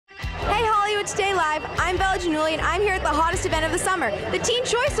Live. I'm Bella Giannulli, and I'm here at the hottest event of the summer, the Teen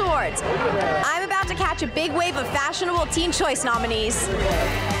Choice Awards. I'm about to catch a big wave of fashionable Teen Choice nominees.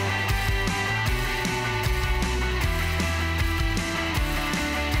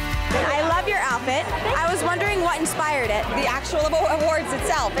 I love your outfit. I was wondering what inspired it. The actual awards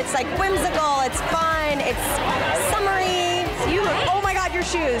itself. It's like whimsical, it's fun, it's summery. You look, oh my God, your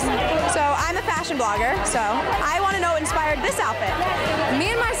shoes. So I'm a fashion blogger, so I want to know what inspired this outfit. Me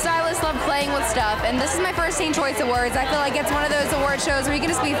and my stylist love playing with stuff, and this is my first Teen Choice Awards. I feel like it's one of those award shows where you can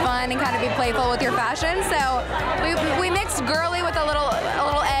just be fun and kind of be playful with your fashion. So we mixed girly with a little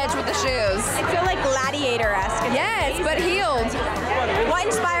edge with the shoes. I feel like gladiator-esque. Yes, but heeled. What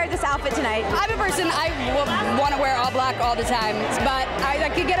inspired this outfit tonight? I'm a person, I want to wear all black all the time, but I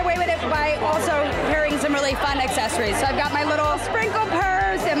could get away with it by also wearing some really fun accessories. So I've got my little sprinkle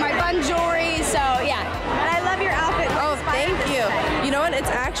purse and my fun jewelry, so yeah. And I love your outfit. Oh, thank you. You know what? It's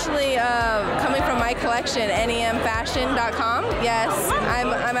actually coming from my collection, nemfashion.com. Yes,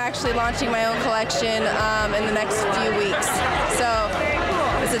 I'm actually launching my own collection in the next few weeks. So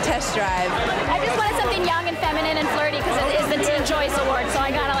it's a test drive. I just wanted something young and feminine and flirty because it is the Teen Choice Award. So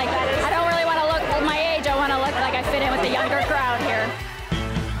I gotta I don't really want to look my age. I want to look like I fit in with the younger crowd here.